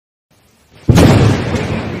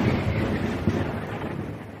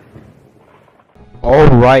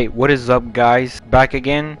Alright, what is up guys? Back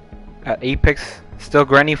again at aPeX. Still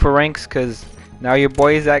grinding for ranks cause now your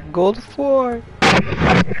boy is at gold 4.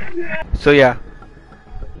 So yeah,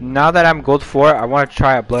 now that I'm gold 4, I want to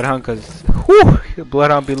try a Bloodhound cause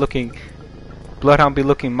Bloodhound be looking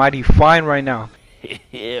mighty fine right now.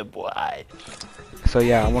 Yeah, boy. So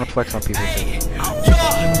yeah, I want to flex on people too.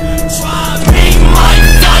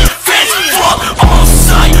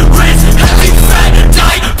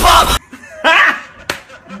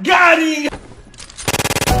 Got him!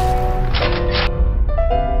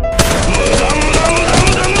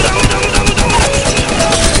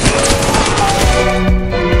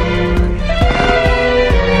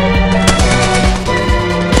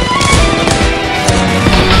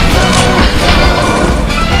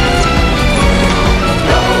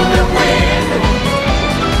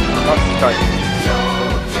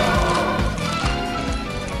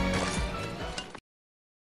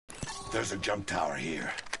 There's a jump tower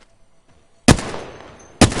here.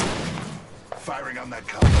 Firing on that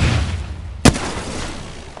cover.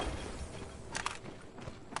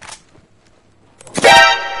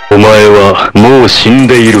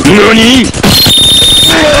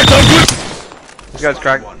 This guy's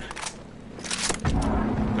cracked.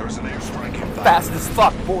 There's an airstrike in Fast as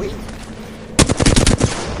fuck, boy.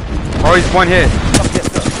 Oh, he's one hit.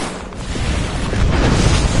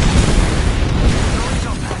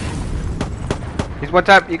 He's one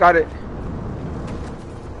tap, you got it.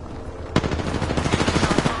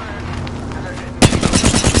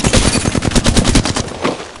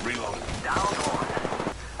 reload. Down one.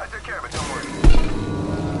 I took care of it, don't worry.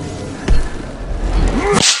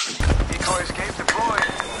 Decoy escape deployed.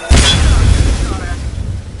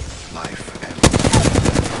 Life and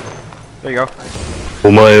There you go.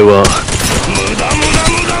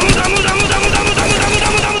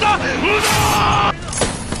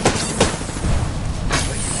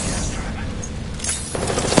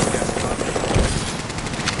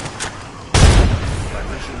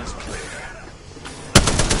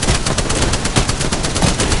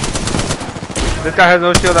 This guy has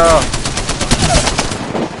no shield at all.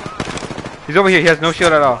 He's over here, he has no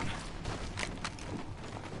shield at all.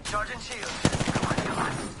 Charging shield.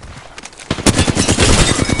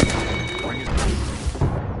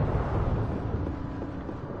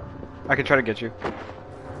 I can try to get you.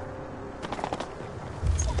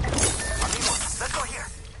 Let's go here.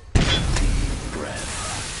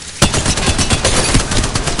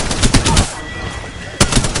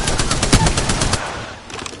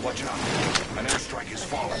 Watch out. An airstrike is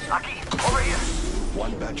falling. Aki, over here.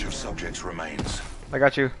 One batch of subjects remains. I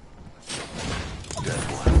got you. Dead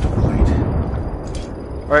will have to wait.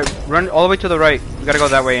 Alright, run all the way to the right. We gotta go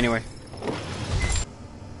that way anyway.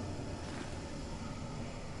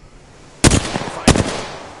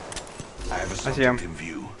 I have a I see him. subject in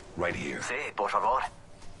view. Right here. Sí, por favor.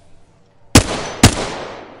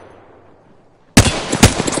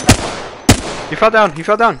 He fell down, he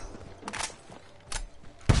fell down.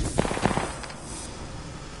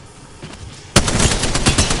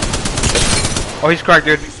 Oh, he's cracked,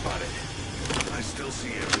 dude. Spotted. I still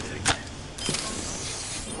see everything.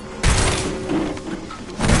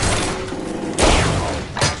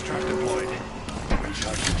 Fast trap deployed.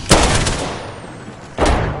 Recharging.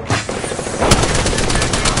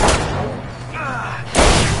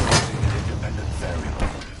 Independent variable.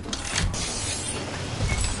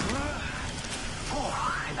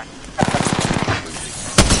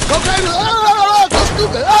 Go crazy! Go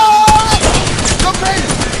stupid! Go crazy!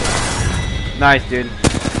 Nice, dude.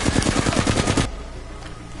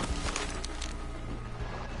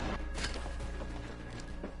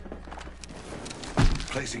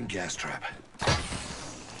 Placing gas trap.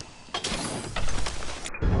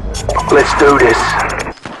 Let's do this.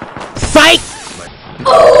 Fight!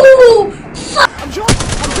 Oh! I'm drunk!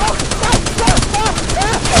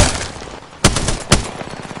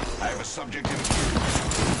 I have a subject in view.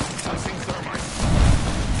 Tossing thermite.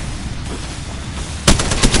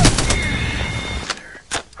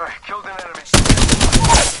 Alright, killed an enemy.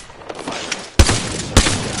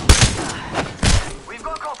 We've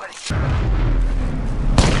got company.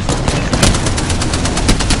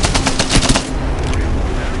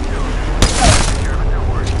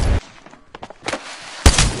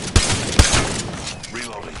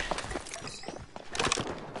 Reloading.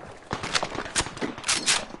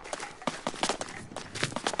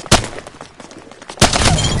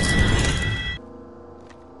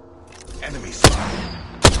 Enemy spotted.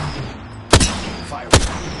 Fire.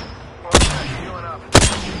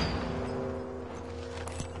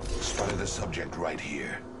 Spotted the subject right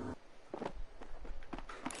here.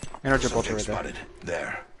 Energy bolter Subject right there. spotted.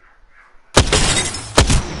 There.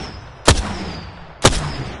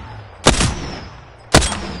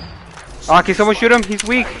 Oh, can someone shoot him? He's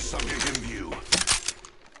weak. Subject in view.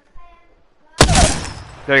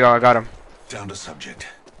 There you go, I got him. Down to subject.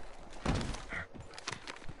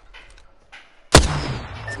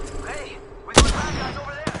 Hey, we got bad guys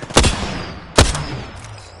over there.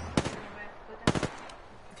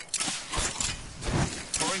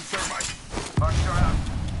 Throwing thermite. Archer out.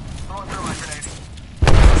 Throwing thermite grenade.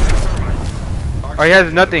 Oh, he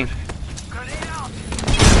has nothing. Grenade out.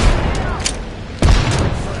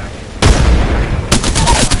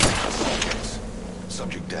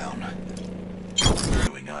 Subject down.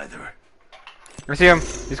 Doing either. I see him.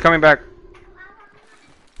 He's coming back.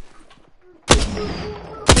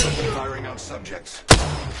 Firing on subjects.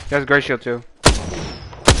 He has a great shield too.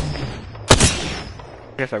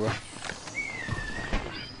 Yes, I will.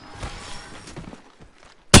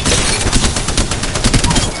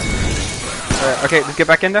 Alright, okay, let's get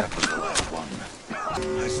back in there. That was the last one.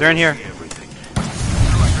 I They're in here. see everything.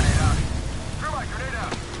 Thermite grenade out. Thermite grenade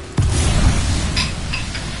out.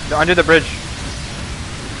 They're under the bridge.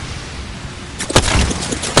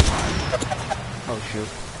 Oh shoot.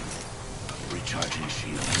 Recharging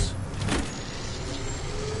shields.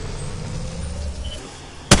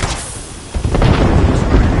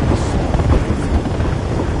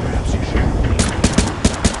 Perhaps you should.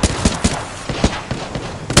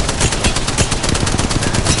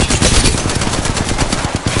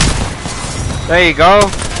 There you go.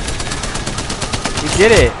 You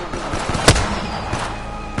did it.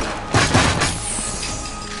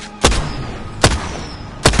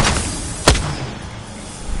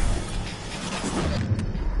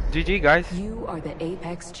 GG guys. You are the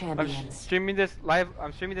aPeX I'm champions. streaming this live.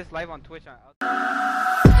 I'm streaming this live on Twitch.